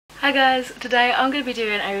Hi guys, today I'm going to be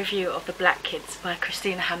doing a review of The Black Kids by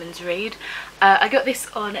Christina Hammonds Reid. I got this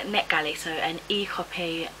on NetGalley, so an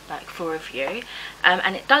e-copy for review,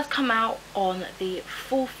 and it does come out on the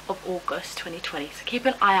 4th of August 2020, so keep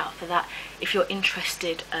an eye out for that if you're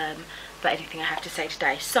interested about anything I have to say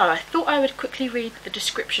today. So I thought I would quickly read the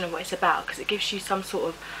description of what it's about, because it gives you some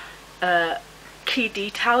sort of key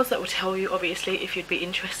details that will tell you obviously if you'd be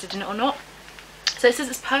interested in it or not. So it says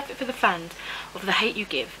it's perfect for the fans of The Hate U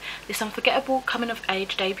Give. This unforgettable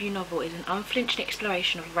coming-of-age debut novel is an unflinching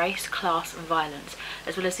exploration of race, class and violence,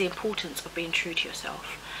 as well as the importance of being true to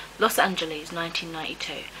yourself. Los Angeles,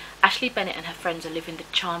 1992. Ashley Bennett and her friends are living the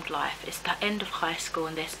charmed life. It's the end of high school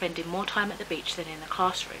and they're spending more time at the beach than in the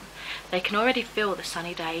classroom. They can already feel the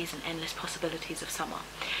sunny days and endless possibilities of summer.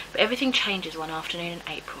 But everything changes one afternoon in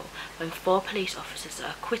April when 4 police officers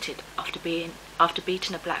are acquitted after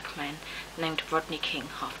beating a black man named Rodney King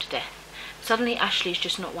half to death. Suddenly Ashley's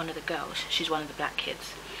just not one of the girls, she's one of the black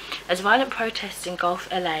kids. As violent protests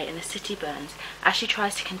engulf LA and the city burns, Ashley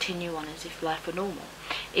tries to continue on as if life were normal,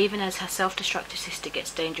 even as her self-destructive sister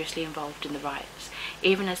gets dangerously involved in the riots,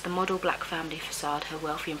 even as the model black family facade her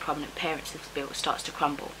wealthy and prominent parents have built starts to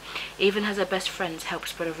crumble, even as her best friends help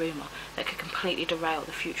spread a rumour that could completely derail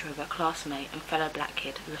the future of her classmate and fellow black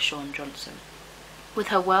kid, LaShawn Johnson. With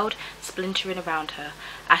her world splintering around her,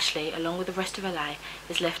 Ashley, along with the rest of LA,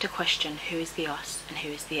 is left to question who is the us and who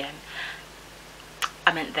is the them.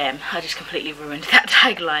 I meant them. I just completely ruined that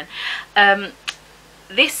tagline.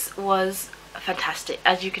 This was fantastic.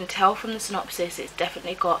 As you can tell from the synopsis, it's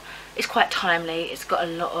quite timely. It's got a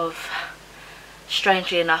lot of,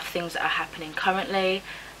 strangely enough, things that are happening currently.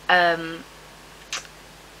 And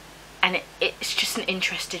it's just an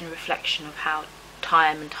interesting reflection of how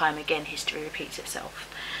time and time again history repeats itself.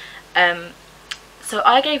 So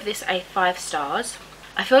I gave this a 5 stars.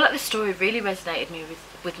 I feel like the story really resonated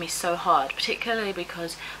with me so hard, particularly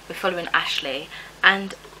because we're following Ashley,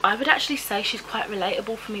 and I would actually say she's quite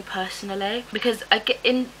relatable for me personally, because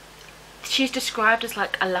she's described as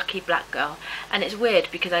like a lucky black girl, and it's weird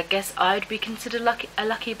because I guess I would be considered a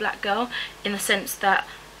lucky black girl in the sense that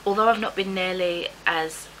although I've not been nearly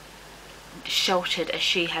as sheltered as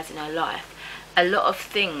she has in her life, a lot of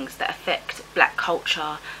things that affect black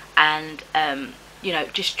culture and you know,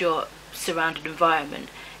 just your surrounded environment,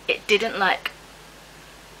 it didn't, like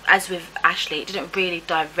as with Ashley, it didn't really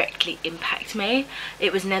directly impact me.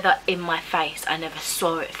 It was never in my face. I never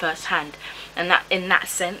saw it firsthand, and that in that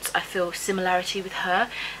sense I feel similarity with her.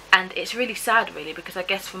 And it's really sad really, because I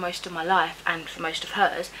guess for most of my life and for most of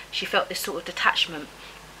hers, she felt this sort of detachment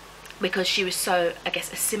because she was so, I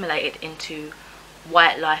guess, assimilated into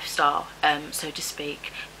white lifestyle, so to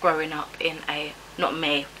speak, growing up in a, not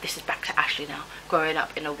me, this is back to Ashley now, growing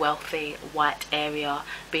up in a wealthy white area,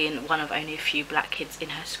 being one of only a few black kids in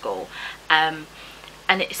her school, and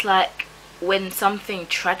it's like when something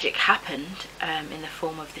tragic happened in the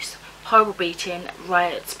form of this horrible beating,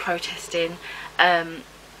 riots, protesting,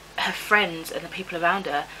 her friends and the people around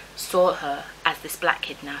her saw her as this black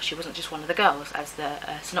kid now. She wasn't just one of the girls, as the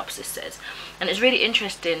synopsis says. And it's really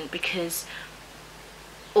interesting because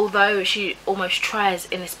although she almost tries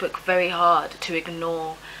in this book very hard to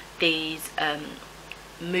ignore these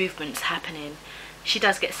movements happening, she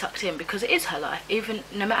does get sucked in because it is her life. Even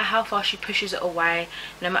no matter how far she pushes it away,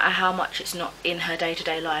 no matter how much it's not in her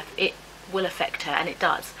day-to-day life, it will affect her, and it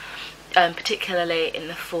does, particularly in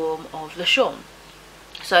the form of LaShawn.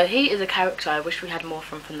 So he is a character I wish we had more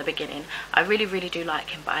from the beginning. I really do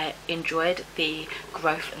like him, but I enjoyed the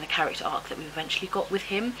growth and the character arc that we eventually got with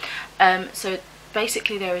him. So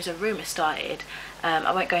basically there is a rumour started.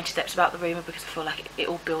 I won't go into depth about the rumour because I feel like it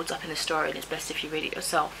all builds up in the story and it's best if you read it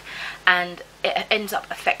yourself. And it ends up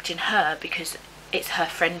affecting her because it's her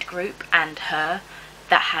friend group and her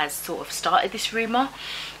that has sort of started this rumour.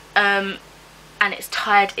 And it's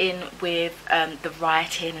tied in with the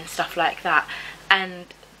rioting and stuff like that. And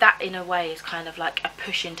that in a way is kind of like a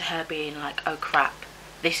push into her being like, oh crap,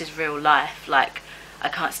 this is real life, like I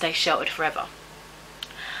can't stay sheltered forever.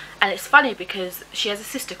 And it's funny because she has a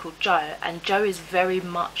sister called Jo, and Jo is very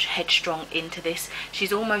much headstrong into this.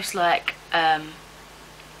 She's almost like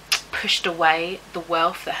pushed away the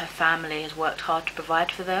wealth that her family has worked hard to provide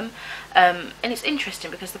for them. And it's interesting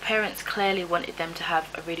because the parents clearly wanted them to have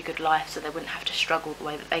a really good life so they wouldn't have to struggle the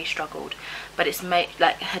way that they struggled. But it's made,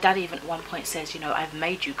 like her dad even at one point says, you know, I've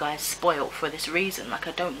made you guys spoiled for this reason, like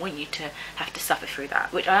I don't want you to have to suffer through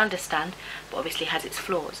that, which I understand, but obviously has its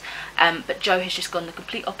flaws. But Jo has just gone the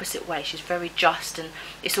complete opposite way. She's very just, and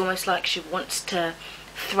it's almost like she wants to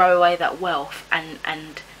throw away that wealth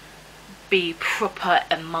and be proper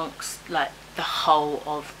amongst like the whole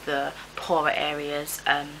of the poorer areas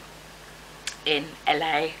in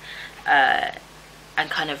LA, and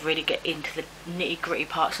kind of really get into the nitty-gritty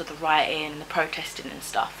parts of the rioting and the protesting and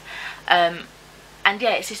stuff. And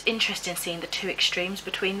yeah, it's just interesting seeing the two extremes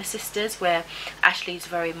between the sisters, where Ashley's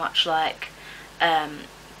very much like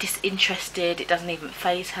disinterested, it doesn't even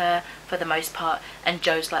faze her for the most part, and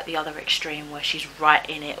Joe's like the other extreme, where she's right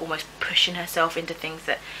in it, almost pushing herself into things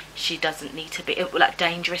that she doesn't need to be, like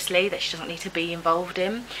dangerously, that she doesn't need to be involved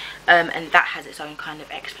in, and that has its own kind of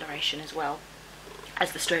exploration as well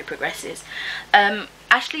as the story progresses.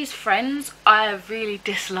 Ashley's friends I really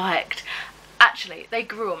disliked. Actually, they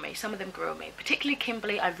grew on me. Some of them grew on me. Particularly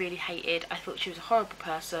Kimberly, I really hated. I thought she was a horrible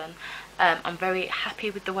person. I'm very happy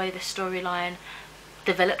with the way the storyline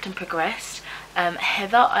developed and progressed.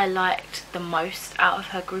 Heather I liked the most out of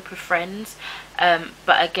her group of friends. But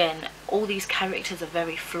again, all these characters are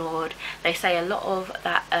very flawed. They say a lot of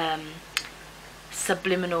that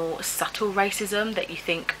subliminal, subtle racism that you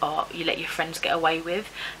think, oh, you let your friends get away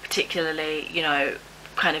with. Particularly, you know,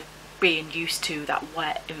 kind of being used to that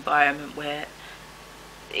white environment where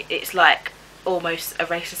it's like almost a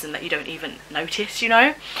racism that you don't even notice, you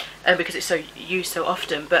know, because it's so used so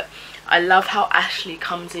often. But I love how Ashley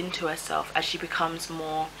comes into herself as she becomes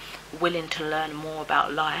more willing to learn more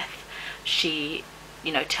about life. She,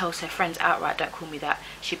 you know, tells her friends outright, don't call me that.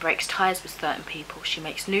 She breaks ties with certain people, she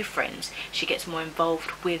makes new friends, she gets more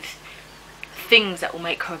involved with things that will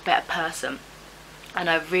make her a better person, and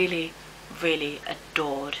I really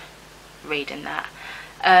adored reading that.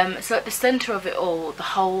 So at the centre of it all, the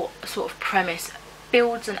whole sort of premise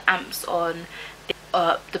builds and amps on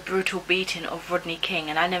the brutal beating of Rodney King,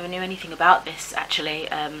 and I never knew anything about this actually.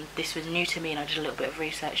 This was new to me, and I did a little bit of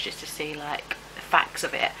research just to see like the facts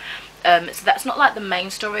of it. So that's not like the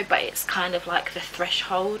main story, but it's kind of like the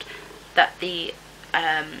threshold that the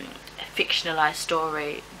fictionalized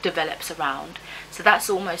story develops around. So that's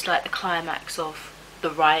almost like the climax of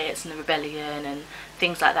the riots and the rebellion and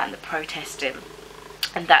things like that, and the protesting.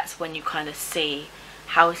 And that's when you kind of see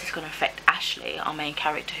how is this going to affect Ashley, our main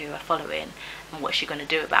character who we're following, and what's she going to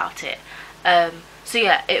do about it. So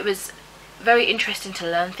yeah, it was very interesting to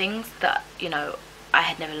learn things that, you know, I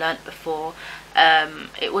had never learnt before.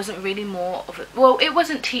 It wasn't really more of a, well, it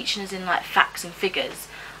wasn't teaching us in like facts and figures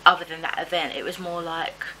other than that event. It was more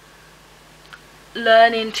like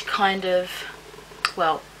learning to kind of,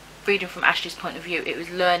 well, reading from Ashley's point of view, it was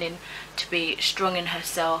learning to be strong in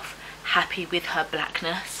herself, happy with her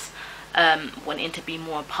blackness, wanting to be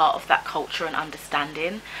more a part of that culture and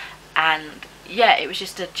understanding. And yeah, it was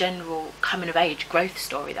just a general coming of age growth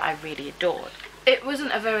story that I really adored. It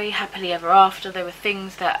wasn't a very happily ever after. There were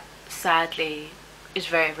things that sadly is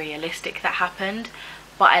very realistic that happened,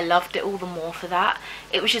 but I loved it all the more for that.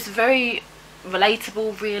 It was just very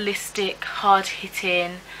relatable, realistic,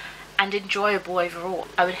 hard-hitting and enjoyable overall.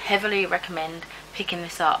 I would heavily recommend picking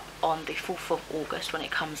this up on the 4th of August when it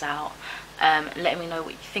comes out. Let me know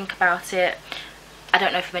what you think about it. I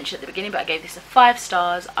don't know if I mentioned at the beginning, but I gave this a 5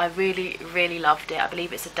 stars. I really loved it. I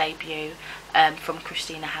believe it's a debut from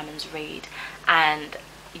Christina Hammond's Read, and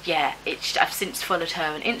yeah, I've since followed her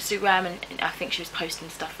on Instagram, and I think she was posting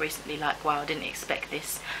stuff recently like, wow, I didn't expect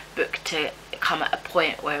this book to come at a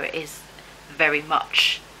point where it is very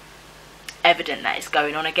much evident that it's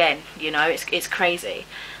going on again, you know. It's crazy.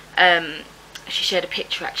 She shared a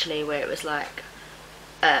picture actually where it was like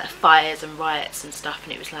fires and riots and stuff,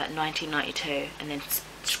 and it was like 1992, and then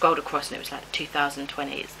scrolled across and it was like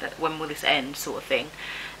 2020. It's that when will this end sort of thing.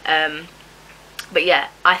 But yeah,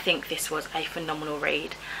 I think this was a phenomenal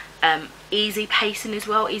read. Easy pacing as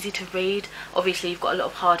well, easy to read. Obviously you've got a lot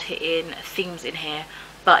of hard hitting themes in here,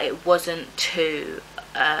 but it wasn't too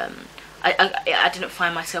I didn't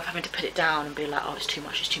find myself having to put it down and be like, oh, it's too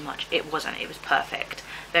much, it's too much. It wasn't. It was perfect.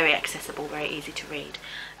 Very accessible, very easy to read.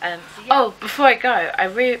 So yeah. Oh, before I go,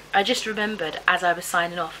 I just remembered as I was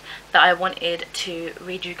signing off that I wanted to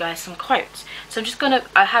read you guys some quotes. So I'm just gonna,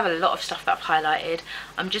 I have a lot of stuff that I've highlighted.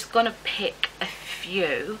 I'm just gonna pick a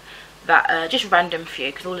few that, just random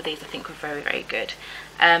few, because all of these I think were very good.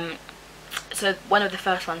 So one of the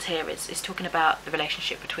first ones here is talking about the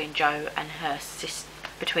relationship between Joe and her sister,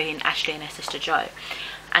 between Ashley and her sister Joe,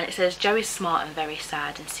 and it says, Joe is smart and very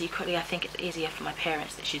sad, and secretly I think it's easier for my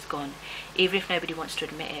parents that she's gone, even if nobody wants to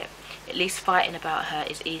admit it. At least fighting about her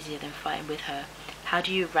is easier than fighting with her. How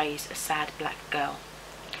do you raise a sad black girl?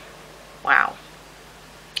 Wow.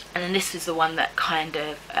 And then this is the one that kind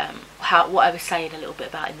of what I was saying a little bit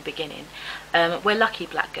about in the beginning. We're lucky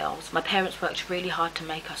black girls. My parents worked really hard to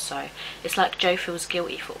make us so. It's like Joe feels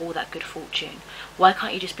guilty for all that good fortune. Why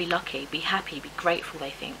can't you just be lucky, be happy, be grateful,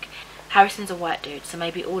 they think. Harrison's a white dude, so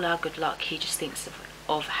maybe all our good luck he just thinks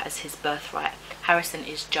of as his birthright. Harrison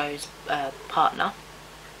is Joe's partner.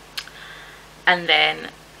 And then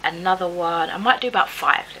another one, I might do about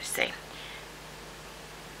 5, let's see.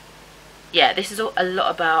 Yeah, this is a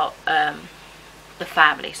lot about the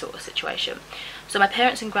family sort of situation. So my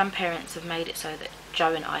parents and grandparents have made it so that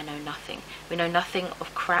Joe and I know nothing. We know nothing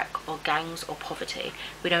of crack or gangs or poverty.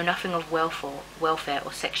 We know nothing of welfare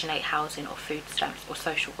or Section 8 housing or food stamps or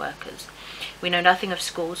social workers. We know nothing of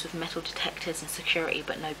schools with metal detectors and security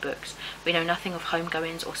but no books. We know nothing of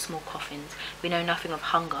homegoings or small coffins. We know nothing of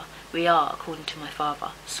hunger. We are, according to my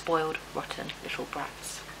father, spoiled, rotten little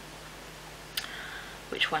brats.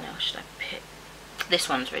 Which one else should I pick? This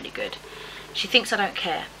one's really good. She thinks I don't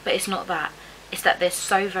care, but it's not that. It's that there's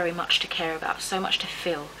so very much to care about, so much to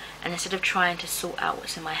feel, and instead of trying to sort out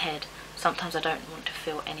what's in my head, sometimes I don't want to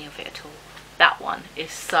feel any of it at all. That one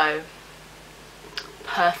is so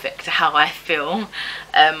perfect to how I feel,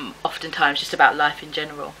 oftentimes just about life in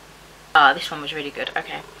general. This one was really good.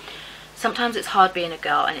 Okay. Sometimes it's hard being a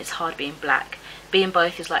girl and it's hard being black. Being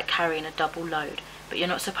both is like carrying a double load, but you're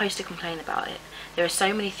not supposed to complain about it. There are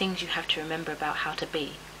so many things you have to remember about how to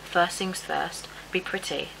be. First things first, be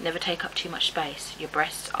pretty, never take up too much space. Your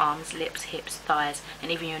breasts, arms, lips, hips, thighs,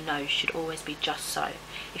 and even your nose should always be just so.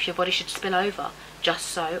 If your body should spill over, just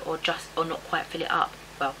so, or not quite fill it up,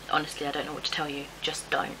 well, honestly, I don't know what to tell you, just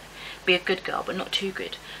don't. Be a good girl, but not too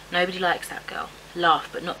good. Nobody likes that girl. Laugh,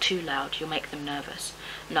 but not too loud, you'll make them nervous.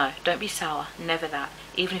 No, don't be sour, never that.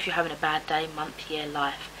 Even if you're having a bad day, month, year,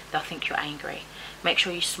 life, they'll think you're angry. Make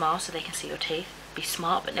sure you smile so they can see your teeth. Be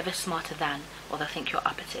smart, but never smarter than, or they'll think you're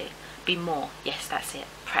uppity. Be more, yes, that's it.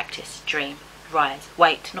 Practice, dream, rise.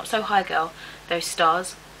 Wait, not so high, girl. Those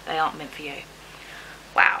stars, they aren't meant for you.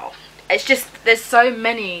 Wow. It's just, there's so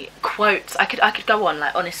many quotes. I could go on,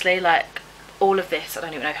 like, honestly, like, all of this, I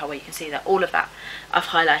don't even know how well you can see that, all of that I've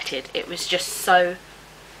highlighted. It was just so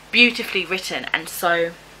beautifully written and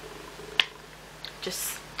so,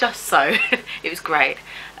 just so, it was great.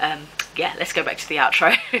 Yeah, let's go back to the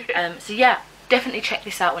outro. So yeah, definitely check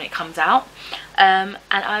this out when it comes out, and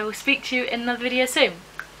I will speak to you in another video soon.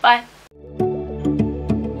 Bye.